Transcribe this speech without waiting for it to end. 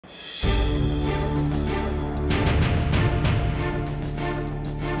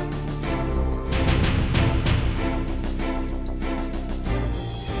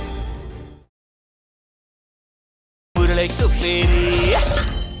Urulakkupperi.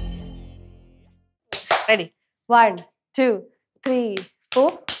 Ready? 1, 2, 3, 4.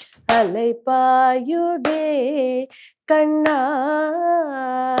 Alai paayude kanna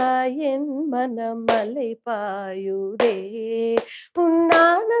en manam alai paayude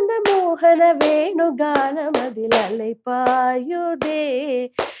unnananda mohana venu gaanam adil alai paayude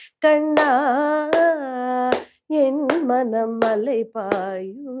kanna en manam alai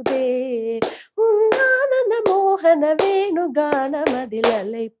paayude unnananda mohana venu gaanam adil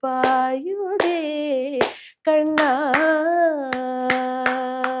alai paayude kanna.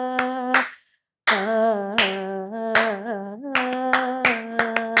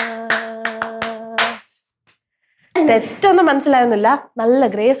 തെറ്റൊന്നും മനസ്സിലാവുന്നില്ല. നല്ല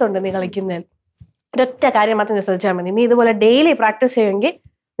grace ഉണ്ട് നീ കളിക്കുന്നതിൽ. ഒരൊറ്റ കാര്യം മാത്രം നീ ശ്രദ്ധിച്ചാൽ മതി. നീ ഇതുപോലെ ഡെയിലി പ്രാക്ടീസ് ചെയ്യുമെങ്കിൽ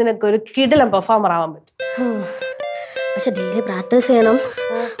നിനക്കൊരു കിടിലം പെർഫോമർ ആവാൻ പറ്റും. പക്ഷെ ഡെയിലി പ്രാക്ടീസ് ചെയ്യണം,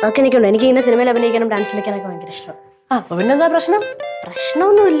 അതൊക്കെ എനിക്കുണ്ട്. എനിക്ക് ഇങ്ങനെ സിനിമയിൽ അഭിനയിക്കാനും ഡാൻസ് കളിക്കാനൊക്കെ ഭയങ്കര ഇഷ്ടം. അപ്പൊ പിന്നെന്താ പ്രശ്നം?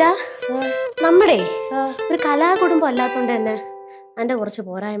 പ്രശ്നമൊന്നുമില്ല. നമ്മുടെ ഒരു കലാകുടുംബം അല്ലാത്തോണ്ട് തന്നെ അതിന്റെ കുറച്ച്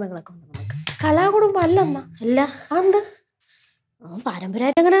പോരായ്മകളൊക്കെ ഉണ്ട് നമുക്ക്. കലാകുടുംബം അല്ലമ്മ. അല്ല,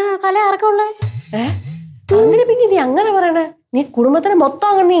 പാരമ്പര്യമായിട്ട് അങ്ങനെ കല ആർക്കുള്ളേ? അങ്ങനെ പിന്നെ നീ അങ്ങനെ പറയണേ? നീ കുടുംബത്തിനെ മൊത്തം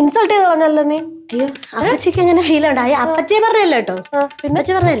അങ്ങനെ നീ ഇൻസൾട്ട് ചെയ്ത് പറഞ്ഞല്ലോ നീ. അയ്യോ, അപ്പച്ചിക്ക് അങ്ങനെ ഫീൽ ഉണ്ടായി. അപ്പച്ചി പറഞ്ഞല്ലോ കേട്ടോ,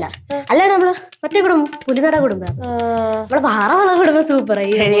 പിന്നച്ചി പറഞ്ഞല്ല. അല്ലേ നമ്മള് മറ്റേ കുടുംബം പുലിനട കുടുംബം, നമ്മളെ പാറവള കുടുംബം സൂപ്പർ.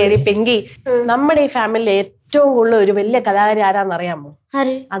 പെങ്കി, നമ്മുടെ ഈ ഫാമിലിയിൽ ഏറ്റവും കൂടുതൽ ഒരു വലിയ കലാകാരി ആരാന്നറിയാമോ?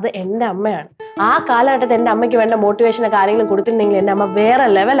 അത് എന്റെ അമ്മയാണ്. ആ കാലഘട്ടത്തിൽ എന്റെ അമ്മയ്ക്ക് വേണ്ട മോട്ടിവേഷനൊക്കെ ആരെങ്കിലും കൊടുത്തിട്ടുണ്ടെങ്കിൽ എന്റെ അമ്മ വേറെ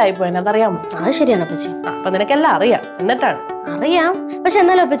ലെവലായി പോയെന്ന്. അതറിയാമോ? അത് ശരിയാണ് അപ്പച്ചി. അപ്പൊ നിനക്കെല്ലാം അറിയാം. എന്നിട്ടാണ് അറിയാം. പക്ഷെ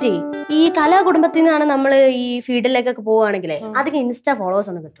എന്നാലും അപ്പച്ചി, ഈ കലാകുടുംബത്തിൽ നിന്നാണ് നമ്മള് ഈ ഫീൽഡിലേക്കൊക്കെ പോവുകയാണെങ്കിലേ അധികം ഇൻസ്റ്റാ ഫോളോവേഴ്സ്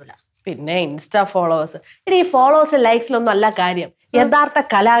ഒന്നും കിട്ടൂല. പിന്നെ ഇൻസ്റ്റാ ഫോളോവേഴ്സ്, ഈ ഫോളോവേഴ്സ് ലൈക്സിലൊന്നും അല്ല കാര്യം. യഥാർത്ഥ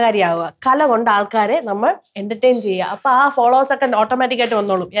കലാകാരിയാവുക, കല കൊണ്ട് ആൾക്കാരെ നമ്മൾ എന്റർടൈൻ ചെയ്യുക. അപ്പൊ ആ ഫോളോവേഴ്സ് ഒക്കെ ഓട്ടോമാറ്റിക് ആയിട്ട്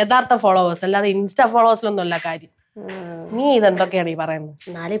വന്നോളും. യഥാർത്ഥ ഫോളോവേഴ്സ്, അല്ലാതെ ഇൻസ്റ്റാ ഫോളോവേഴ്സിലൊന്നും അല്ല കാര്യം. നീ ഇതെന്തൊക്കെയാണ് ഈ പറയുന്നത്?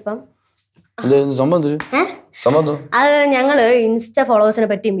 എന്നാലിപ്പം അത് ഞങ്ങള് ഇൻസ്റ്റാ ഫോളോവേഴ്സിനെ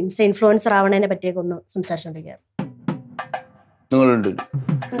പറ്റിയും ഇൻസ്റ്റാ ഇൻഫ്ലുവൻസർ ആവണതിനെ പറ്റിയൊക്കെ ഒന്ന് സംസാരിച്ചോണ്ടിരിക്കുക.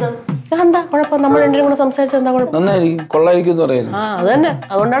 എന്താ കുഴപ്പം? നമ്മൾ രണ്ടും കൂടെ സംസാരിച്ചത് എന്താ കുഴപ്പം? അത് തന്നെ,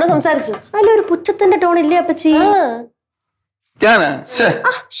 അതുകൊണ്ടാണ് സംസാരിച്ചത്. അതിലൊരു പുച്ഛത്തിന്റെ ടോൺ ഇല്ലേ അപ്പച്ചി?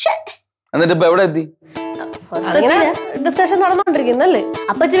 ഡിസ്കഷൻ നടന്നുകൊണ്ടിരിക്കുന്നല്ലേ?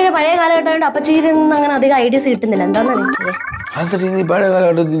 അപ്പച്ചി പിന്നെ പഴയ കാലഘട്ടം അപ്പച്ചിയിൽ നിന്ന് അങ്ങനെ അധികം ഐഡിയസ് കിട്ടുന്നില്ല. എന്താണെന്ന്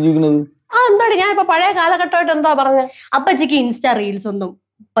എന്താടി ഞാൻ ഇപ്പൊ പഴയ കാലഘട്ടമായിട്ട് എന്താ പറഞ്ഞ? അപ്പച്ചിക്ക് ഇൻസ്റ്റാ റീൽസ് ഒന്നും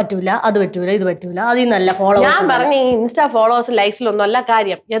പറ്റൂല, അത് പറ്റൂല, ഇത് പറ്റൂല, അതിൽ നല്ല ഫോളോവേഴ്സ്. ഞാൻ പറഞ്ഞ ഈ ഇൻസ്റ്റാ ഫോളോവേഴ്സ് ലൈക്സിലൊന്നും അല്ല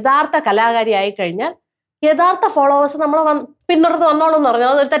കാര്യം. യഥാർത്ഥ കലാകാരി ആയി കഴിഞ്ഞാൽ യഥാർത്ഥ ഫോളോവേഴ്സ് നമ്മളെ പിന്തുടർന്ന് വന്നോളൂ എന്ന് പറഞ്ഞു.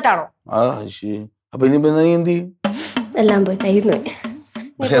 അതൊരു തെറ്റാണോ? എല്ലാം പോയി കയ്യിൽ.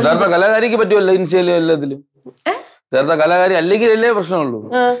 യഥാർത്ഥ കലാകാരിക്ക് പറ്റുമല്ലോ ഇൻസ്റ്റയിലും എല്ലാത്തിലും. യഥാർത്ഥ കലാകാരി അല്ലെങ്കിൽ അല്ലേ പ്രശ്നമുള്ളൂ.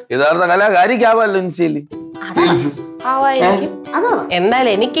 യഥാർത്ഥ കലാകാരിക്ക് ആവാമല്ലോ ഇൻസ്റ്റയില്.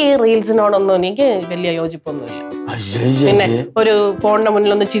 എന്നാലും എനിക്ക് ഈ റീൽസിനോടൊന്നും എനിക്ക് വലിയ യോജിപ്പൊന്നുമില്ല. പിന്നെ ഒരു ഫോണിന്റെ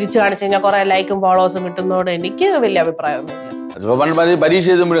മുന്നിൽ ഒന്ന് ചിരിച്ചു കാണിച്ചു കഴിഞ്ഞാൽ കുറെ ലൈക്കും ഫോളോവേഴ്സും കിട്ടുന്നതോട് എനിക്ക് വലിയ അഭിപ്രായമൊന്നുമില്ല. പരീക്ഷ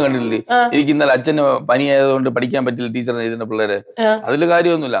എഴുതുമ്പോഴും കണ്ടില്ലേ, എനിക്ക് ഇന്നലെ അച്ഛന് പനിയായതുകൊണ്ട് പഠിക്കാൻ പറ്റില്ല ടീച്ചർ എഴുതുന്ന പിള്ളേരെ. അതിൽ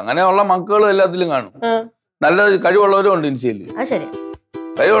കാര്യമൊന്നുമില്ല. അങ്ങനെയുള്ള മക്കളും എല്ലാത്തിലും കാണും. നല്ല കഴിവുള്ളവരും ഉണ്ട് ഇൻസ്റ്റയില്.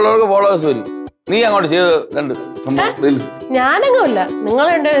 കഴിവുള്ളവർക്ക് ഫോളോവേഴ്സ് വരും. നീ അങ്ങോട്ട് ചെയ്ത് രണ്ട് റീൽസ്. ഞാനങ്ങല്ല, നിങ്ങൾ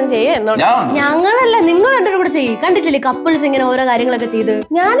രണ്ടുപേരും ചെയ്യേ. ഞങ്ങളല്ല, നിങ്ങൾ രണ്ടുപേരും കൂടെ ചെയ്യും. കണ്ടിട്ടില്ലേ കപ്പിൾസ് ഇങ്ങനെ ഓരോ കാര്യങ്ങളൊക്കെ ചെയ്ത്?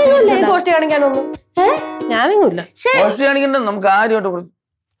 ഞാനങ്ങല്ല പോസ്റ്റ് കാണിക്കാനൊന്നും. ഞാനങ്ങല്ല പോസ്റ്റ് കാണിക്കണ്ട. നമുക്ക് ആരുമായിട്ട്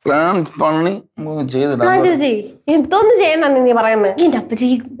പ്ലാൻ പണി ഇതൊന്നും ചെയ്യുന്ന നീ പറയുന്നത്. എന്റെ അപ്പച്ചി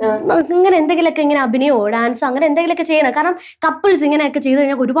ഇങ്ങനെ എന്തെങ്കിലുമൊക്കെ ഇങ്ങനെ അഭിനയോ ഡാൻസോ അങ്ങനെ എന്തെങ്കിലുമൊക്കെ ചെയ്യണം. കാരണം കപ്പിൾസ് ഇങ്ങനെയൊക്കെ ചെയ്ത്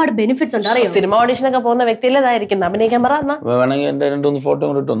കഴിഞ്ഞാൽ ഒരുപാട് ബെനിഫിറ്റ്സ് ഉണ്ട്. അറിയാം, സിനിമ ഓഡീഷനൊക്കെ പോകുന്ന വ്യക്തിയിലേതായിരിക്കും അഭിനയിക്കാൻ പറ. ഫോട്ടോ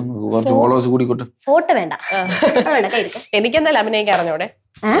ഫോട്ടോ വേണ്ട, എനിക്കെന്തായാലും അഭിനയിക്കാൻ അറിഞ്ഞൂടെ?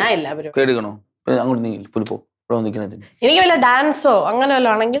 എനിക്ക് വല്ല ഡാൻസോ അങ്ങനെ വല്ല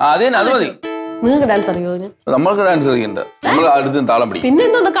ആണെങ്കിൽ. നിങ്ങൾക്ക് ഡാൻസ് അറിയോ? നമ്മൾക്ക് ഡാൻസ് അറിയണ്ട, നമ്മൾ അടുത്ത് താളം പിടിക്കും. പിന്നെ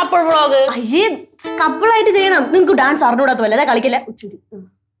എന്തോന്ന് കപ്പിൾ വ്ളോഗ്? അയ്യേ, കപ്പിളായിട്ട് ചെയ്യണം. നിങ്ങൾക്ക് ഡാൻസ് അറിഞ്ഞൂടാത്ത പോലെ കളിക്കില്ല.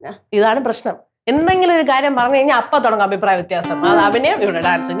 ഇതാണ് പ്രശ്നം. എന്തെങ്കിലും ഒരു കാര്യം പറഞ്ഞു കഴിഞ്ഞാൽ അപ്പൊ തുടങ്ങും അഭിപ്രായ വ്യത്യാസം. അത് അഭിനയം, ഇവിടെ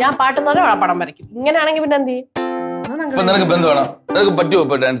ഡാൻസ്. ഞാൻ പാട്ടെന്ന് പറഞ്ഞാൽ പടം വരയ്ക്കും. ഇങ്ങനെയാണെങ്കിൽ പിന്നെ എന്ത് ചെയ്യും?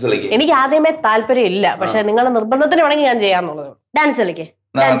 എനിക്ക് ആദ്യമേ താല്പര്യം ഇല്ല, പക്ഷെ നിങ്ങളുടെ നിർബന്ധത്തിന് വേണമെങ്കിൽ ഞാൻ ചെയ്യാന്നുള്ളത്. ഡാൻസ് കളിക്കേ?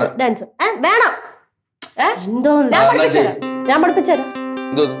 ഡാൻസ് വേണം. എന്തോ ഞാൻ പഠിപ്പിച്ചുതരാം.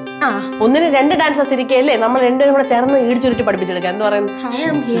 ഒന്നിന് രണ്ട് ഡാൻസസ് ഇരിക്കല്ലേ, നമ്മൾ രണ്ടുപേരും കൂടെ ചേർന്ന് ഇടിച്ചുരുട്ടി പഠിപ്പിച്ചെടുക്കാം. എന്ന് പറയുന്നത്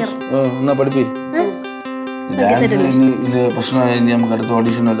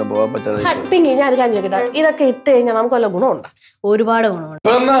ഇതൊക്കെ ഇട്ട് കഴിഞ്ഞാൽ നമുക്ക് വല്ല ഗുണമുണ്ടോ? ഒരുപാട് ഗുണമുണ്ട്,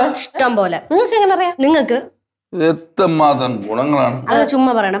 ഇഷ്ടം പോലെ. നിങ്ങൾക്ക് എങ്ങനെ അറിയാം? നിങ്ങൾക്ക് ഗുണങ്ങളാണ്. അത്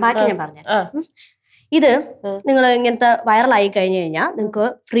ചുമ്മാ പറയണം, ബാക്കി ഞാൻ പറഞ്ഞു. ഇത് നിങ്ങൾ ഇങ്ങനത്തെ വൈറലായി കഴിഞ്ഞു കഴിഞ്ഞാൽ നിങ്ങൾക്ക്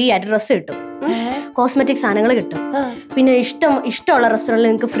ഫ്രീ ആയിട്ട് ഡ്രസ്സ് കിട്ടും. കോസ്മെറ്റിക് സാധനങ്ങൾ കിട്ടും. പിന്നെ ഇഷ്ടമുള്ള റെസ്റ്റോറൻറ്റിൽ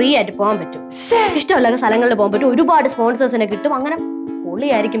നിങ്ങൾക്ക് ഫ്രീ ആയിട്ട് പോകാൻ പറ്റും. ഇഷ്ടമുള്ള സ്ഥലങ്ങളിൽ പോകാൻ പറ്റും. ഒരുപാട് സ്പോൺസേഴ്സിനെ കിട്ടും. അങ്ങനെ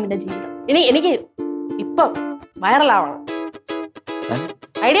പൊളിയായിരിക്കും പിന്നെ ജീവിതം. എനിക്ക് ഇപ്പൊ വൈറലാവണം.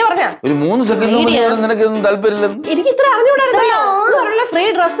 ഐഡിയ പറഞ്ഞ ഒരു 3 സെക്കൻഡ് നിനക്കൊന്നും താല്പര്യമില്ല. എനിക്ക് ഇത്ര അറിഞ്ഞുകൂടായിരുന്നല്ലോ. ഫ്രീ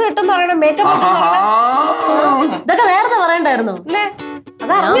ഡ്രസ് കിട്ടും പറയണം, മേക്കപ്പ് ഇതൊക്കെ നേരത്തെ പറയണ്ടായിരുന്നു അല്ലേ?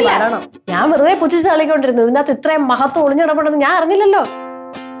 ഞാൻ വെറുതെ പുച്ഛിച്ച് കളിക്കൊണ്ടിരുന്നു. ഇതിനകത്ത് ഇത്രയും മഹത്വം ഒളിഞ്ഞിടപെടുന്നത് ഞാൻ അറിഞ്ഞില്ലല്ലോ.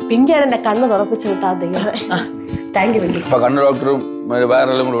 പിങ്കിയാണ് എന്റെ കണ്ണ് തുറപ്പിച്ച് വിട്ടാ. Thank you Pinky. കണ്ണ് ഡോക്ടറും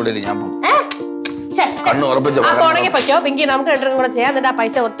വേറെല്ലാം കൂടെ ഇവിടെ ഞാൻ പോകും. കണ്ണ് ഉറപ്പിച്ചോ പിങ്കി, നമുക്ക് രണ്ടും കൂടെ ചെയ്യാം. എന്നിട്ട് ആ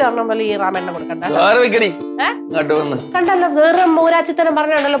പൈസ ഒറ്റ ഒരെണ്ണം പോലെ ഈ റാമെണ്ണ കൊടുക്കണ്ട. കണ്ടല്ലോ വേറെ മൂരാച്ചിത്തരം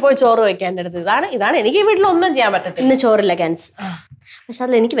പറഞ്ഞുണ്ടല്ലോ പോയി ചോറ് വെക്കാൻ എന്റെ അടുത്ത്. ഇതാണ് എനിക്ക് ഈ വീട്ടിൽ ഒന്നും ചെയ്യാൻ പറ്റത്തില്ല. ഇന്ന് ചോറില്ല ക്യാൻസർ. പക്ഷെ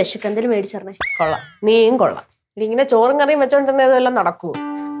അതിൽ എനിക്ക് വിശക്ക് എന്തെങ്കിലും മേടിച്ചറിഞ്ഞേ. കൊള്ളാം, നീയും കൊള്ളാം. ഇങ്ങനെ ചോറും കറിയും വെച്ചോണ്ടിരുന്നതെല്ലാം നടക്കുവോ?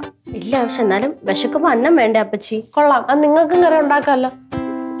 ഇല്ല, പക്ഷെ എന്നാലും വിശക്കുമ്പോ അന്നം വേണ്ടേ അപ്പച്ചി? കൊള്ളാം, അത് നിങ്ങൾക്കും കറി ഉണ്ടാക്കാമല്ലോ.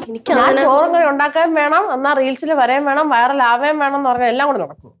 എനിക്ക് ചോറും കറി ഉണ്ടാക്കാൻ വേണം, എന്നാ റീൽസിൽ വരാൻ വേണം, വൈറലാവേം വേണം എന്ന് പറഞ്ഞാൽ എല്ലാം കൂടെ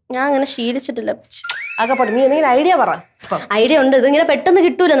നടക്കും. ഞാൻ അങ്ങനെ ശീലിച്ചിട്ടില്ല അപ്പച്ചി. ആകെപ്പോട്ടെ നീ എന്തെങ്കിലും ഐഡിയ പറ. ഐഡിയ ഉണ്ട്, ഇതിങ്ങനെ പെട്ടെന്ന്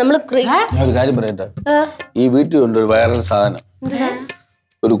കിട്ടൂല. നമ്മള് ഞാൻ ഒരു കാര്യം പറയട്ടെ. ഈ വീട്ടിൽ ഉണ്ട് ഒരു വൈറൽ സാധനം,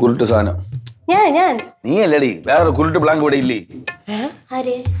 ഒരു കുരുട്ട് സാധനം. ഞാൻ നീ അല്ലടി, വേറെ കുരുട്ട് ബ്ലാങ്ക് ഇവിടെ ഇല്ലേ?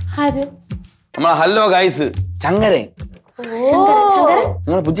 നമ്മളെ ഹലോ ഗൈസ് ചങ്ങര.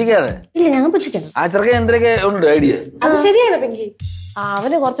 നിങ്ങൾ പുച്ഛിക്കാതെ. ഇല്ല, ഞങ്ങൾ പുച്ഛിക്കണം. ആ ചെറുക്കൻ എന്തൊക്കെ ഉണ്ട് ഐഡിയ. അത് ശരിയാണ് പിങ്കി,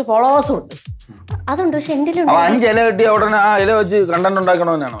 അവന് കുറച്ച് ഫോളോവേഴ്സും ഉണ്ട്. അതുണ്ട്, പക്ഷെ എന്റെ 5 ഇല കിട്ടിയ ഉടനെ ആ ഇല വെച്ച് കണ്ടന്റ്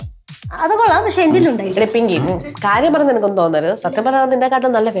ഉണ്ടാക്കണമെന്നാണോ? അത് കൊള്ളാം, പക്ഷെ എന്റെ ഉണ്ടായി. പിങ്കി, കാര്യം പറഞ്ഞ് നിനക്കൊന്നും തോന്നരുത്. സത്യം പറഞ്ഞാൽ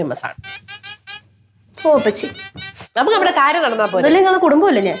നിന്നെക്കാട്ടും നല്ല ഫേമസ് ആണ്. ഓ പച്ചി, നമുക്ക് അവിടെ കാര്യം നടന്നാ പോലെ. നിങ്ങളെ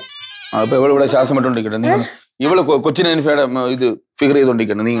കുടുംബമല്ലേ ഞാൻ? അപ്പൊ ഇവിടെ ശ്വാസം ഇട്ടോണ്ടിരിക്കട്ടെ. ഇവള് കൊച്ചിനെ ഇത് ഫിഗർ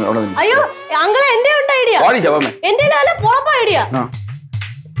ചെയ്തോണ്ടിരിക്കട്ടെ. നീ അവിടെ അയ്യോ അങ്ങളെ എന്റെ ഉണ്ട് ഐഡിയ. ഐഡിയ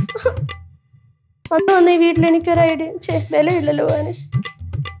വന്ന് ഈ വീട്ടിൽ എനിക്കൊരു ഐഡിയ. വിലയില്ലല്ലോ പോവാന്.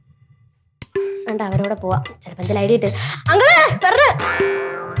 വേണ്ട, അവരോടെ പോവാ. ചിലപ്പോ എന്തെങ്കിലും ഐഡിയ ഇട്ട്. അങ്ങളെ പറഞ്ഞ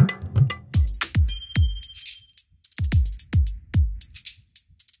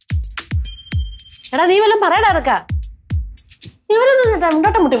എടാ, നീ വല്ലതും പറയടാ. അതൊക്കെ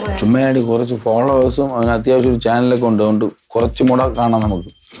ചുമ്മാടി കുറച്ച് ഫോളോവേഴ്സും അവന് അത്യാവശ്യം ഒരു ചാനലൊക്കെ ഉണ്ട്. അതുകൊണ്ട് കുറച്ചും കൂടെ കാണാം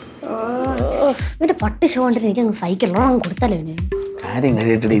നമുക്ക്. ഇവന്റെ പട്ടി ഷോ കണ്ടിട്ട് എനിക്ക് സൈക്കിൾ കൊടുത്തല്ലേ കാര്യം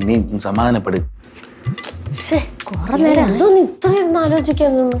കഴിയട്ടെ. നീ സമാധാനപ്പെട്. കുറെ നേരം എന്തോന്ന് ഇത്രയും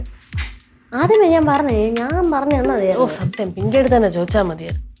ആലോചിക്കാന്ന്. ആദ്യമേ ഞാൻ പറഞ്ഞു തന്നാ മതി. ഓ സത്യം, പിങ്കി അടുത്ത് തന്നെ ചോദിച്ചാൽ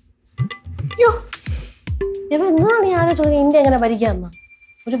മതിയായിരുന്നു. ഇവ എന്നാണ് ഈ ആലോചിച്ചത് ഇന്ത്യ എങ്ങനെ ഭരിക്കാന്ന?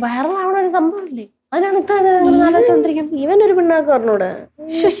 ഒരു വൈറലാവണ ഒരു സംഭവമില്ലേ? അതിനാണ് ഇത്ര ആലോചിച്ചോണ്ടിരിക്കുന്നത്. ഇവനൊരു പിണ്ണാക്ക് പറഞ്ഞൂടെ?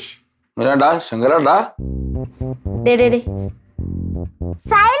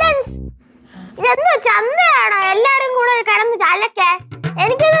 സൈലൻസ്. ഇതെന്തോ ചന്തയാണോ എല്ലാരും കൂടെ കിടന്ന് ചലക്കെ?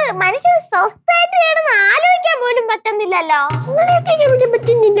 എനിക്കത് മനുഷ്യൻ സ്വസ്ഥമായിട്ട് കിടന്ന് ആലോചിക്കാൻ പോലും പറ്റുന്നില്ലല്ലോ.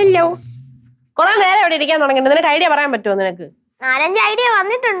 പറ്റുന്നില്ലല്ലോ. കൊറേ നേരം ഇവിടെ ഇരിക്കാൻ തുടങ്ങിയിട്ട് നിനക്ക് ഐഡിയ പറയാൻ പറ്റുമോ? നിനക്ക് 4-5 ഐഡിയ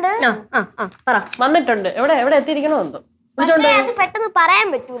വന്നിട്ടുണ്ട്. വന്നിട്ടുണ്ട്. എവിടെ എത്തിയിരിക്കണോ? അത് പെട്ടെന്ന് പറയാൻ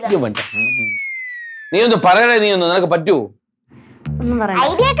പറ്റൂല. നീ ഒന്ന് പറയണേ. നീ ഒന്ന് നിനക്ക് പറ്റുമോ?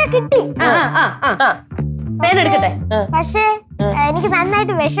 ഐഡിയ ഒക്കെ കിട്ടി. പേരെടുക്കട്ടെ. പക്ഷേ എനിക്ക്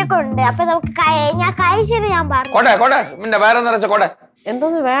നന്നായിട്ട് വിശക്കുണ്ട്. അപ്പൊ നമുക്ക് ഞാൻ കഴിച്ചത് ഞാൻ പറഞ്ഞു.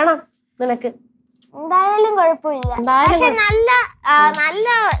 എന്തോന്ന് വേണം നിനക്ക്? എന്തായാലും കുഴപ്പമില്ല. പക്ഷെ നല്ല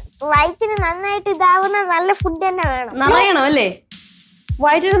വയറ്റിന് നന്നായിട്ട് ഇതാവുന്ന നല്ല ഫുഡ് തന്നെ വേണം. നിറയണം അല്ലേ?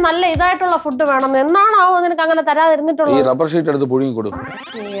 വയറ്റിന് നല്ല ഇതായിട്ടുള്ള ഫുഡ് വേണം. എന്നാണോ നിനക്ക് അങ്ങനെ തരാതിരുന്നിട്ടുള്ളത്? ഈ റബ്ബർ ഷീറ്റ് എടുത്ത് പുഴുങ്ങി കൊടുക്കും.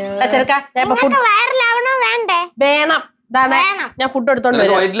 വയറിലാവണോ വേണ്ടേ? വേണം. ഞാൻ ഫുഡ് എടുത്തോണ്ട്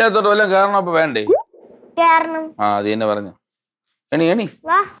വയറ്റില്ലാത്തോട്ട് കാരണം അപ്പൊ വേണ്ടേ? കേറണം. ആ അത് തന്നെ പറഞ്ഞു. എണി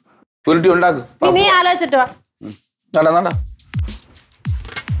ചുരുട്ടി ഉണ്ടാക്കും. നീ ആലോചിച്ചിട്ട് വാ.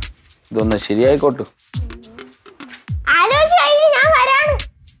 ഇതൊന്ന് ശരിയായിക്കോട്ടെ. ഞാൻ വരാണ്.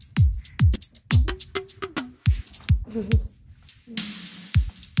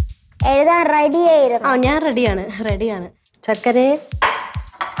 എഴുതാൻ റെഡിയായിരുന്നു. ഞാൻ റെഡിയാണ്. ചക്കര,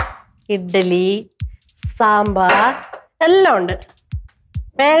 ഇഡ്ഡലി, സാമ്പാർ എല്ലാം ഉണ്ട്.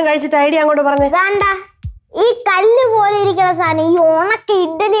 വേഗം കഴിച്ചിട്ട് ഐഡിയ അങ്ങോട്ട് പറഞ്ഞു. ഈ കല്ല് പോലെ ഇരിക്കുന്ന സാധനം ഈ ഉണക്ക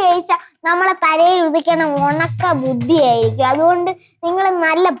ഇഡ്ഡലി കഴിച്ച നമ്മളെ തലയിൽ ഉദിക്കണ ഉണക്ക ബുദ്ധിയായിരിക്കും. അതുകൊണ്ട് നിങ്ങൾ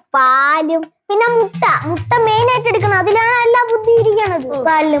നല്ല പാലും പിന്നെ മുട്ട മെയിൻ ആയിട്ട് എടുക്കണം. അതിലാണ് എല്ലാ ബുദ്ധി ഇരിക്കണത്.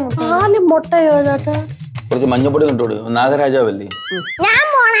 പാലും മുട്ടയോ? കുറച്ച് മഞ്ഞപ്പൊടി കണ്ടോട്. നാഗരാജാവല്ലേ? ഞാൻ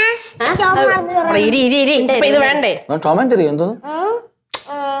പോണേ. ഇത് വേണ്ടേ? എന്തോന്ന്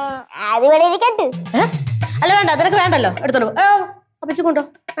അതിവിടെ ഇരിക്കട്ടെ. അല്ല വേണ്ട, അതിനൊക്കെ വേണ്ടല്ലോ. എടുത്തോളൂ. അപ്പച്ചു കൊണ്ടോ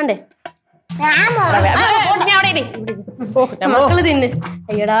വേണ്ടേ? മക്കള് തിന്ന്.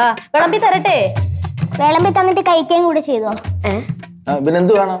 അയ്യടാ, വിളമ്പി തരട്ടെ? വിളമ്പി തന്നിട്ട് കഴിക്കുകയും കൂടെ ചെയ്തോ? പിന്നെ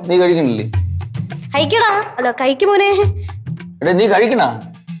എന്ത് വേണം? നീ കഴിക്കണില്ലേ? കഴിക്കടാ. അല്ല കഴിക്കുമോനെ. നീ കഴിക്കണ?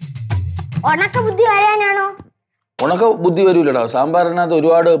 ഉണക്ക ബുദ്ധി വരാനാണോ? ഉണക്ക ബുദ്ധി വരൂലടാ. സാമ്പാറിനകത്ത്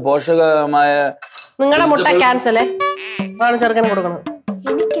ഒരുപാട് പോഷകമായ. നിങ്ങളുടെ മുട്ട ക്യാൻസലേ ചെറുക്കന് കൊടുക്കണം.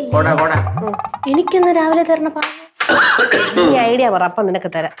 എനിക്കൊന്ന് രാവിലെ തരണ ഈ ഐഡിയ പറ, അപ്പം നിനക്ക്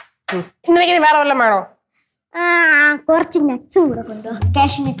തരാം. ഇന്നലെ വേറെ വല്ലതും വേണോ? കുറച്ച് നട്ട്സും കൂടെ കൊണ്ടോ,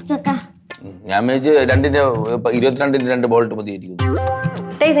 കാഷ്യൂ നട്ട്സ് ഒക്കെ. ഞാൻ മേടിച്ച് 22 2 ബോൾട്ട് മതിയായിരിക്കും.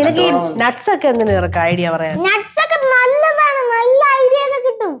 നിനക്ക് ഈ നട്ട്സ് ഒക്കെ എന്തിനു ഇറക്കാം ഐഡിയ പറയാൻ? നട്ട്സ് ഒക്കെ നല്ലതാണ്, നല്ല ഐഡിയ ഒക്കെ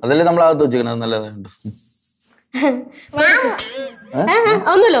കിട്ടും. അതല്ലേ നമ്മളകത്ത് വെച്ചിരിക്കണത്, നല്ലതായിട്ട്.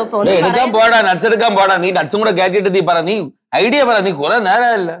 എടുക്കാൻ പോടാ, നട്ട്സ് എടുക്കാൻ പോടാ. നീ നട്ട്സും കൂടെ കയറ്റിട്ട് നീ പറ, നീ ഐഡിയ പറ. നീ കുറെ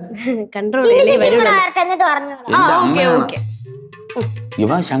നേരമല്ല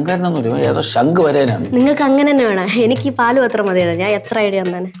ഇവൻ ശങ്കരനൊന്നുമില്ല, ഇവൻ ഏതോ ശംഖ് വരാനാണ്. നിങ്ങൾക്ക് അങ്ങനെ തന്നെ വേണം. എനിക്ക് ഈ പാല് പത്രം മതിയായിരുന്നു. ഞാൻ എത്ര ഐഡിയ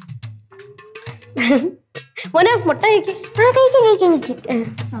തന്നെ. മോനെ മുട്ട കഴിക്കും.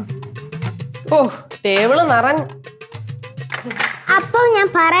 ഓ ടേബിള് നിറഞ്ഞു. അപ്പൊ ഞാൻ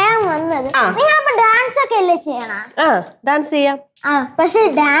പറയാൻ വന്നത്, നിങ്ങൾ ഡാൻസ് ഒക്കെ അല്ലേ ചെയ്യണ? ഡാൻസ് ചെയ്യാം. പക്ഷെ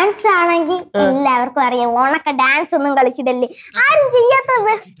ഡാൻസ് ആണെങ്കിൽ എല്ലാവർക്കും അറിയാം, ഓണക്ക ഡാൻസ് ഒന്നും കളിച്ചിടല്ലേ. ആരും ചെയ്യാത്ത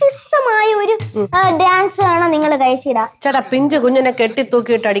വ്യത്യസ്തമായ ഒരു ഡാൻസ് ആണ് നിങ്ങൾ കഴിച്ചിടാ. ചേട്ടാ പിഞ്ച് കുഞ്ഞിനെ കെട്ടി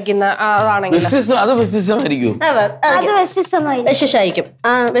തൂക്കിയിട്ട് അടിക്കുന്ന അതാണെങ്കിൽ അത് വ്യത്യസ്തമായിരിക്കും. അത് വ്യത്യസ്തമായി വിശേഷമായിരിക്കും.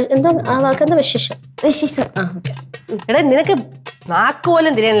 എന്തോ ആ വാക്കെന്താ വിശേഷം? വ്യത്യസ്തം. എടാ നിനക്ക് നാക്ക്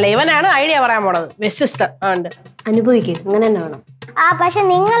പോലും തിരിയണില്ല. ഇവനാണ് ഐഡിയ പറയാൻ പോണത്. വ്യത്യസ്തം ഉണ്ട്, അനുഭവിക്കും. അങ്ങനെ തന്നെ വേണം. പക്ഷെ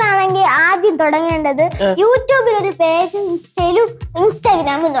നിങ്ങളാണെങ്കിൽ ആദ്യം തുടങ്ങേണ്ടത് യൂട്യൂബിൽ ഒരു പേജും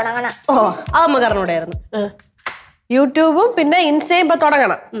ഇൻസ്റ്റാഗ്രാമും തുടങ്ങണം. ഓ അത് നമുക്ക് അറിഞ്ഞൂടായിരുന്നു. യൂട്യൂബും പിന്നെ ഇൻസ്റ്റയും ഇപ്പൊ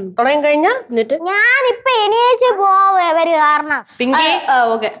തുടങ്ങണം. തുടങ്ങി കഴിഞ്ഞാ എന്നിട്ട് ഞാനിപ്പൊ എണീച്ച് പോവര് കാരണം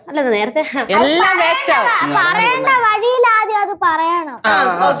അല്ല നേരത്തെ എല്ലാം വേസ്റ്റ് ആവും. പറയേണ്ട വഴിയിൽ ആദ്യം അത് പറയണം.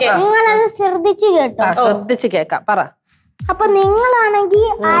 നിങ്ങളത് ശ്രദ്ധിച്ചു കേട്ടോ? ശ്രദ്ധിച്ച് കേക്കാം, പറ. അപ്പൊ നിങ്ങളാണെങ്കിൽ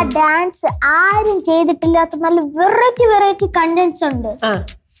ആ ഡാൻസ് ആരും ചെയ്തിട്ടില്ലാത്ത നല്ല വെറൈറ്റി കണ്ടന്റ്സ് ഉണ്ട്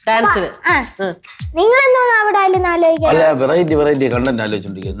ഡാൻസിൽ. നിങ്ങളെന്തോന്ന് അവിടെ ആലോചിക്കാം? Variety content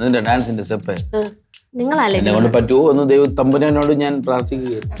ആലോചിച്ചോണ്ടിരിക്കുന്നത്. നിന്റെ ഡാൻസിന്റെ സ്റ്റെപ്പ് നിങ്ങളല്ലേ കൊണ്ട് പറ്റുമോ എന്ന് ദൈവ തമ്പുരാനോട് ഞാൻ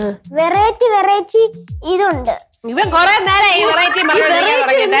പ്രാർത്ഥിക്കുകയാണ്. വെറൈറ്റി ഇതുണ്ട്. ഇവൻ കൊറേ നേരം ഈ വെറൈറ്റി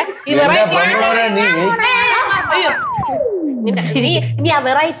ഇനി ആ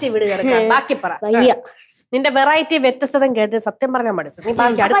വെറൈറ്റി വിട് കിടക്കാം. ബാക്കി പറ. നിന്റെ വെറൈറ്റി വ്യത്യസ്തത കേട്ട് സത്യം പറഞ്ഞാൽ മടുത്തു. നീ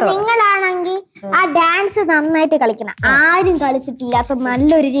ബാക്കി അടുത്ത. നിങ്ങളാണെങ്കിൽ ആ ഡാൻസ് നന്നായിട്ട് കളിക്കണം. ആരും കളിച്ചിട്ടില്ലാത്ത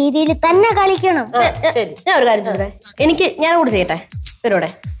നല്ലൊരു രീതിയിൽ തന്നെ കളിക്കണം. ശരി, ഞാൻ ഒരു കാര്യം ചോദിച്ചേ. ഞാൻ കൂടെ ചെയ്യട്ടെ?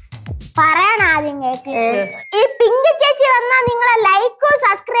 ഇവരോടെ പറയണ ആദ്യം കേക്ക്. ഈ പിങ്ക് ചേച്ചി വന്നാ നിങ്ങളെ ലൈക്കും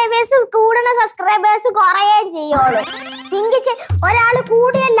സബ്സ്ക്രൈബേഴ്സും സബ്സ്ക്രൈബേഴ്സ് കുറയുകയും ചെയ്യുള്ളൂ. പിങ്ക് ചേച്ചി ഒരാള്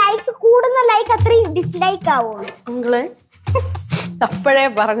കൂടിയ ലൈക്സ് കൂടുന്ന ലൈക്ക് അത്രയും ഡിസ്ലൈക്ക് ആവുള്ളൂ. അപ്പോഴേ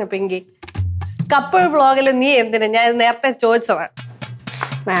പറഞ്ഞു പിങ്കി, കപ്പിൾ വ്ളോഗിൽ നീ എന്തിനാ? ഞാൻ നേരത്തെ ചോദിച്ചതാ.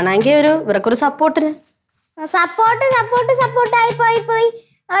 വേണമെങ്കിൽ ഇവർക്കൊരു സപ്പോർട്ട് ആയി പോയി.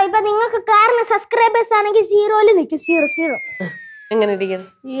 ഇപ്പൊ നിങ്ങൾക്ക് കാരണം സബ്സ്ക്രൈബേഴ്സ് ആണെങ്കിൽ 0 നിൽക്കും. 0 എങ്ങനെ ഇരിക്കുന്നു?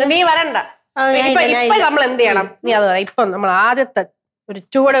 നീ വരണ്ട. ഇപ്പൊ നമ്മൾ എന്ത് ചെയ്യണം? നീ അത് ഇപ്പൊ നമ്മൾ ആദ്യത്തെ ഒരു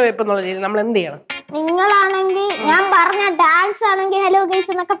ചുവടുവയ്പ് എന്നുള്ള രീതിയിൽ നമ്മൾ എന്ത് ചെയ്യണം? നിങ്ങളാണെങ്കിൽ ഞാൻ പറഞ്ഞ ഡാൻസ് ആണെങ്കിൽ ഹലോ ഗൈസ്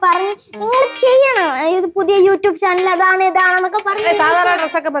എന്നൊക്കെ പറഞ്ഞ് നിങ്ങൾ ചെയ്യണം. ഇത് പുതിയ യൂട്യൂബ് ചാനൽ അതാണ് ഇതാണെന്നൊക്കെ പറഞ്ഞ് സാധാരണ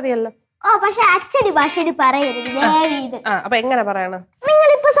ഡ്രസ്സൊക്കെ മതിയല്ലോ. പക്ഷെ അച്ചടി ഭാഷയിൽ പറയരുത്. അപ്പൊ എങ്ങനെ പറയണം?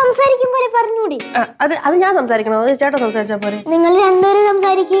 നിങ്ങളിപ്പൊ സംസാരിക്കുമ്പോൾ പറഞ്ഞൂടി. അത് ഞാൻ സംസാരിക്കണോ? ചേട്ടാ സംസാരിച്ചാ പോലെ? നിങ്ങൾ രണ്ടുപേരും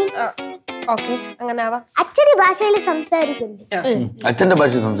സംസാരിക്കും. അങ്ങനെ ആവാം. അച്ചടി ഭാഷയിൽ സംസാരിക്കുന്നു. അച്ഛന്റെ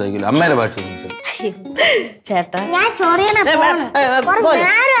ഭാഷ സംസാരിക്കില്ല, അമ്മയുടെ ഭാഷ സംസാരിക്കും. ചേട്ടാ ഞാൻ ചോറിയണ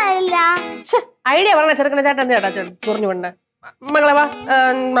ഐഡിയ പറഞ്ഞ ചെറുക്കണ ചേട്ടാ എന്ത് ചേട്ടാ ചൊറിഞ്ഞു കൊണ്ട് മകളെ വാ,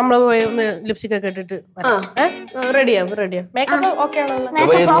 നമ്മള് പോയി ഒന്ന് ലിപ്സ്റ്റിക് ഒക്കെ ഇട്ടിട്ട് റെഡിയാവും. മേക്കപ്പ് ഓക്കെ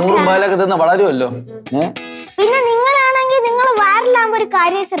ആണല്ലോ, വളരുമല്ലോ. പിന്നെ നിങ്ങളാണെങ്കിൽ നിങ്ങൾ വൈറലാകുമ്പോ ഒരു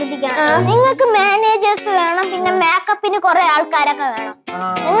കാര്യം ശ്രദ്ധിക്കണം. നിങ്ങൾക്ക് മാനേജേഴ്സ് വേണം, പിന്നെ മേക്കപ്പിന് കുറെ ആൾക്കാരൊക്കെ വേണം.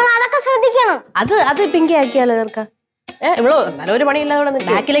 നിങ്ങൾ അതൊക്കെ ശ്രദ്ധിക്കണം. അത് പിങ്കി ആക്കിയാലോ ചേർക്ക? ഇവളോ നല്ലൊരു പണിയില്ല.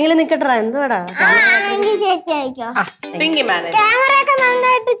 ബാക്കിലെങ്കിലും നിക്കട്ടാ. എന്തുവാടാ ചേച്ചി ആയിക്കോ. പിങ്കി മാനേജർ ക്യാമറയൊക്കെ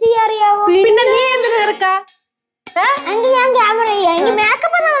നന്നായിട്ട് ചെയ്യാറിയാവോ? പിന്നെ നീ എന്ത് ചേർക്കാ? ഞാൻ ക്യാമറ ചെയ്യാം.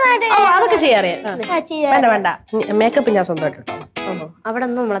 മേക്കപ്പ് നന്നായിട്ട് അതൊക്കെ ചെയ്യാറിയാം. വേണ്ട മേക്കപ്പ് ഞാൻ സ്വന്തമായിട്ട് ഇട്ടോ. അവിടെ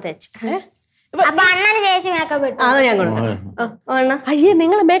ഒന്നും നമ്മളെ തേച്ച്. അപ്പൊ അണ്ണന് ചേച്ചി മേക്കപ്പ് ഇട്ടു. അത് ഞാൻ കൊടുക്കാം. അയ്യേ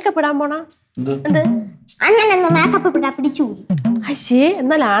നിങ്ങൾ മേക്കപ്പ് ഇടാൻ പോണാ? അണ്ണനെന്ന് മേക്കപ്പ് ഇട്ടാ പിടിച്ചു. അയ്യേ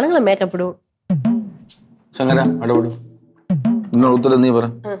എന്നാൽ ആണുങ്ങൾ മേക്കപ്പ് ഇടും. ഉത്തരം നീ പറ.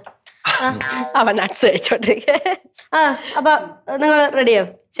 അവൻ നട്സ് കഴിച്ചോണ്ടിരിക്കെ. അപ്പൊ നിങ്ങൾ റെഡിയാവും?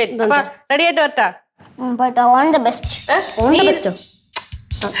 ശരി, റെഡി ആയിട്ട് വരട്ടാ.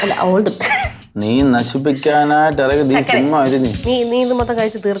 നീ നശിപ്പിക്കാനായിട്ട് നീ ഇത് മൊത്തം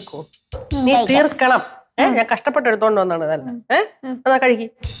കഴിച്ച് തീർക്കോ? നീ തീർക്കണം. ഞാൻ കഷ്ടപ്പെട്ട് എടുത്തോണ്ട് വന്നാണ് ഇതല്ല. എന്നാ കഴിക്കും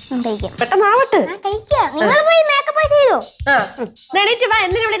പെട്ടെന്നാവട്ടെ.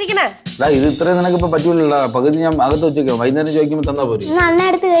 എന്തിനാ ഇവിടെ ഇരിക്കണേ? ഇത് ഇത്രയും നിനക്ക് ഇപ്പൊ പറ്റൂല. പകുതി ഞാൻ അകത്ത് വെച്ചേക്കാം. വൈകുന്നേരം ചോദിക്കുമ്പോ തന്നാ പോരെ.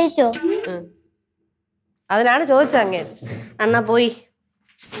 എടുത്ത് കഴിച്ചോ? അതിനാണ് ചോദിച്ചത്. അങ്ങേ അണ്ണ പോയി.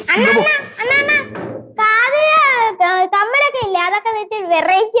 കമ്മലൊക്കെ ഇല്ലേ, അതൊക്കെ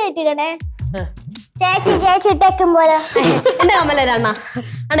വെറൈറ്റി ആയിട്ടിടണേ. ചേച്ചി ചേച്ചി ഇട്ടേക്കും പോലെ. എന്റെ കമ്മലല്ല അണ്ണ.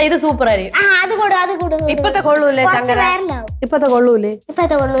 അണ്ണ ഇത് സൂപ്പർ ആയിരിക്കും. അത് കൊടു, അത് കൊടു. ഇപ്പത്തെ കൊള്ളൂല്ലേ ശങ്കര? ഇപ്പത്തെ കൊള്ളൂലേ?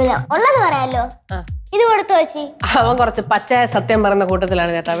 ഇപ്പത്തെ കൊള്ളൂല. ഉള്ളത് പറയാലോ. ഇത് കൊടുത്തു വെച്ചി. അവൻ കുറച്ച് പച്ചയായ സത്യം പറയുന്ന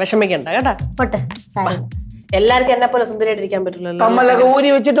കൂട്ടത്തിലാണ് കേട്ടാ. വിഷമിക്കണ്ട കേട്ടാ. പോട്ടെ. എല്ലാവർക്കും എന്നെ പോലെ സുന്ദരിയായിട്ടിരിക്കാൻ പറ്റില്ലല്ലോ. കമ്മലൊക്കെ ഊരി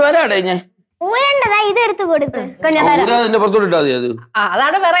വെച്ചിട്ട് വരാടേ ഞാൻ. ഊരണ്ടതാ, ഇത് എടുത്ത് കൊടുത്ത്.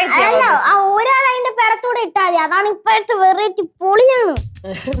 അതാണ് വെറൈറ്റി. അല്ല, ആ ഊരാതെ അതിന്റെ പിറത്തൂടെ ഇട്ടാ മതി. അതാണ് ഇപ്പോഴത്തെ വെറൈറ്റി. പൊളിയാണ്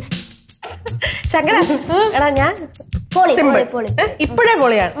ശങ്കര. എടാ ഞാൻ ഇപ്പോഴേ പൊളിയാണ്. ഇപ്പോഴേ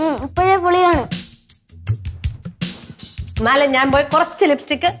പൊളിയാണ്. എന്നാലും ഞാൻ പോയി കുറച്ച്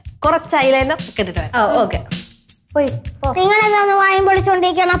ലിപ്സ്റ്റിക്, കുറച്ച് ഐലൈനർ ഒക്കെ ഇട്ടിട്ട് വരാം. ഓക്കെ. പോയി. നിങ്ങളെന്താന്ന് വായും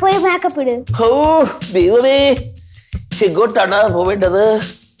പൊളിച്ചോണ്ടിരിക്കണ? പോയി മേക്കപ്പ് ഇട്. എങ്ങോട്ടാണ് പോവേണ്ടത്?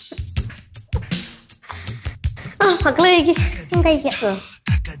 മക്കള് കഴിക്കാം.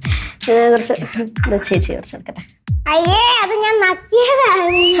 ചേച്ചി കുറച്ച് എടുക്കട്ടെ. അയ്യേ, അത് ഞാൻ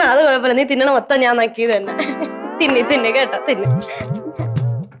നക്കിയതാണ്. അത് കുഴപ്പമില്ല. നീ തിന്നണ മൊത്തം ഞാൻ നക്കിയത് തന്നെ. തിന്നെ കേട്ടോ, തിന്നെ.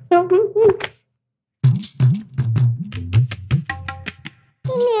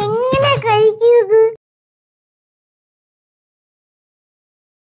 ഇനി എങ്ങനെ കഴിക്കുന്നത്?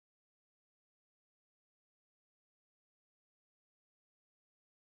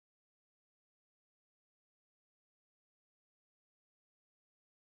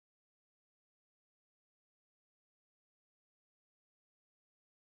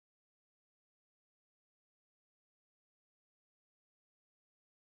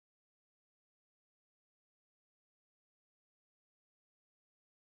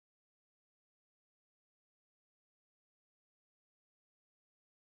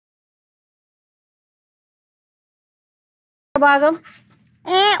 ഭാഗം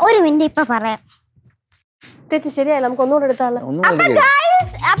ഒരു മിനിറ്റ് ഇപ്പൊ പറയാം. തെറ്റ് ശരിയല്ല, നമുക്ക് ഒന്നുകൂടെ എടുത്താലോ.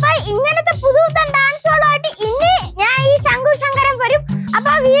 അപ്പൊ ഇങ്ങനത്തെ പുതുപുത്തൻ ഡാൻസുകളുമായിട്ട് ഇനി ഞാൻ ഈ ശങ്കു ശങ്കരൻ വരും.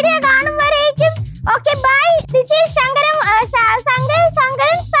 അപ്പൊ video കാണുമ്പോഴേക്കും okay bye. This is Sankaran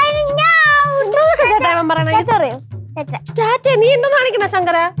signing out. നീ എന്തോ കാണിക്കണ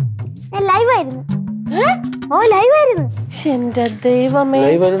ശങ്കര? ലൈവ് ആയിരുന്നു. ലൈവ് ആയിരുന്നു. എന്റെ ദൈവമേ.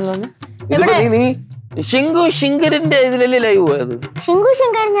 ശിങ്കു ശങ്കരന്റെ ഇതിലല്ലേ ലൈവ് പോയത്? ശിങ്കു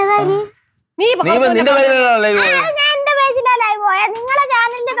ശങ്കരൻ നിന്റെ പേജിലാ ലൈവ് പോയത്? ഞാൻ എന്റെ പേജിലാ ലൈവ് പോയത്. നിങ്ങളെ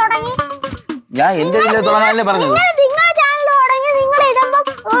ചാനലിൽ തുടങ്ങി. ഞാൻ എന്റെ ഇതിലെ തുടങ്ങാനല്ലേ പറഞ്ഞത്. നിങ്ങളെ ചാനൽ തുടങ്ങി നിങ്ങൾ ഇടുമ്പോ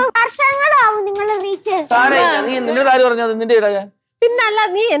വർഷങ്ങളാവും നിങ്ങളുടെ റീച്ച്. നീ നിന്റെ കാര്യം പറഞ്ഞത് നിന്റെ ഇടയാ. പിന്നല്ല,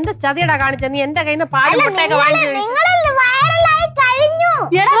 നീ എന്ത് ചതിയടാ കാണിച്ച? നീ എന്റെ കയ്യിൽ നിന്ന് പാലും മുട്ടയൊക്കെ വാങ്ങിച്ചു.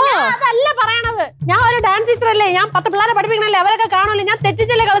 അതല്ല പറയണത്. ഞാൻ ഒരു ഡാൻസ് ടീച്ചർ അല്ലേ? ഞാൻ 10 പിള്ളേരെ പഠിപ്പിക്കണല്ലേ? അവരൊക്കെ കാണൂല്ലേ? ഞാൻ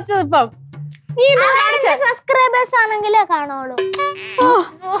തെറ്റിച്ചല്ലേ കളിച്ചത്? ഇപ്പം സബ്സ്ക്രൈബേഴ്സ് ആണെങ്കിലേ കാണുള്ളൂ.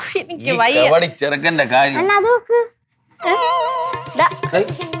 എനിക്ക് വയ്യ. ചെറുക്കന്റെ കാര്യം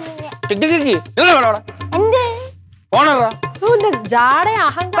ജാട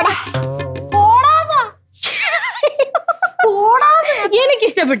അഹങ്കാരം.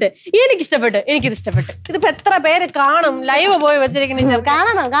 എനിക്കിഷ്ടപ്പെട്ട് എനിക്കിത് ഇഷ്ടപ്പെട്ട്. ഇതിപ്പോ എത്ര പേര് കാണും? ലൈവ് പോയി വെച്ചിരിക്കണ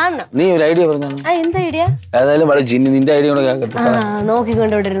കാണണം. നീ ഒരു ഐഡിയ പറഞ്ഞു. എന്താ ഐഡിയ? ഏതായാലും നിന്റെ ഐഡിയ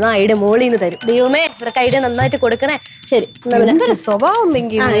നോക്കിക്കൊണ്ടിരുന്ന ഐഡിയ മോളിന്ന് തരും. ദൈവമേ, ഇവർക്ക് ഐഡിയ നന്നായിട്ട് കൊടുക്കണേ. ശരി, എന്തൊരു സ്വഭാവം.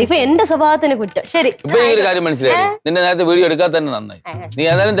 ഇപ്പൊ എന്റെ സ്വഭാവത്തിന് കുറ്റം. ശരി, ഇപ്പൊ ഈ ഒരു കാര്യം മനസ്സിലായി. നിന്റെ നേരത്തെ വീഡിയോ എടുക്കാതെ തന്നെ നന്നായി. നീ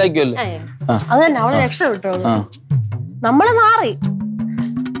ഏതായാലും തയ്ക്കുമല്ലോ. അത് തന്നെ, അവളെ രക്ഷപ്പെട്ടു. നമ്മള്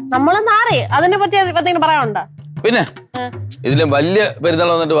നാറി. അതിനെ പറ്റി എന്തെങ്കിലും പറയാനുണ്ടോ? പിന്നെ ഇതിലും വലിയ പെരുന്നാൾ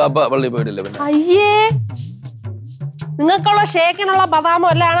വന്നിട്ട് വാപ്പ പള്ളി പോയിട്ടില്ല. പിന്നെ അയ്യേ, നിങ്ങൾക്കുള്ള ഷേക്കിനുള്ള ബദാമോ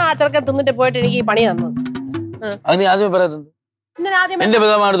എല്ലാം ആ ചെറുക്കൻ തിന്നിട്ട് പോയിട്ട് എനിക്ക് ഈ പണി തന്നത്. അത് നീ ആദ്യമേ പറയാത്തത്. എന്റെ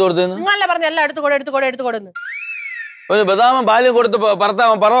ബദാമ എടുത്ത് കൊടുത്തു. നിങ്ങളല്ലേ പറഞ്ഞ എല്ലാം എടുത്തുകൊടുന്ന്. ഒരു ബദാമ പാലും കൊടുത്ത്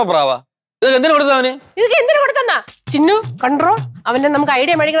പറത്താവൻ പറവ പ്രാവാ. ഇതൊക്കെ എന്തിനു കൊടുത്തവന്? ഇതൊക്കെ എന്തിനു കൊടുത്തന്നാ? ചിന്നു കണ്ടോ, അവന്റെ നമുക്ക്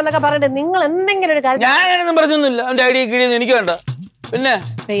ഐഡിയ മേടിക്കണം എന്നൊക്കെ പറഞ്ഞിട്ട് നിങ്ങൾ എന്തെങ്കിലും ഒരു കാര്യം. ഞാനൊന്നും പറഞ്ഞൊന്നുമില്ല. അവന്റെ ഐഡിയ കിഴിയൊന്നും എനിക്ക് വേണ്ട. പിന്നെ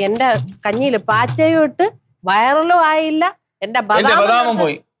എന്റെ കഞ്ഞിയില് പാറ്റയും ഇട്ട് വൈറലും ആയില്ല. എന്റെ ബദാമും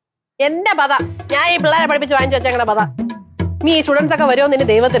പോയി. എന്റെ ബദ ഞാൻ ഈ പിള്ളേരെ പഠിപ്പിച്ച് വാങ്ങിച്ചു വെച്ചേക്കണ ബദ. നീ ഈ സ്റ്റുഡൻസ് ഒക്കെ വരുമോ എന്ന്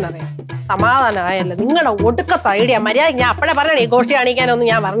ദൈവത്തിനറിയാം. സമാധാനമായല്ലോ. നിങ്ങളുടെ ഒടുക്കത്തെ ഐഡിയ. മര്യാദ ഞാൻ അപ്പഴേ പറഞ്ഞേ, ഗോഷ്ടി കാണിക്കാനൊന്നും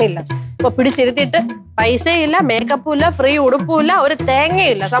ഞാൻ പറഞ്ഞില്ല. ഇപ്പൊ പിടിച്ചിരുത്തിയിട്ട് പൈസയില്ല, മേക്കപ്പും ഇല്ല, ഫ്രീ ഉടുപ്പും ഇല്ല, ഒരു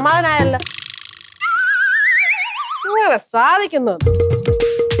തേങ്ങയില്ല. സമാധാനമായല്ലോ. ഇങ്ങനെ സാധിക്കുന്നു.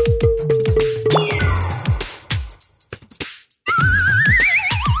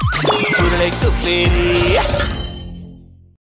 Urulakkupperi.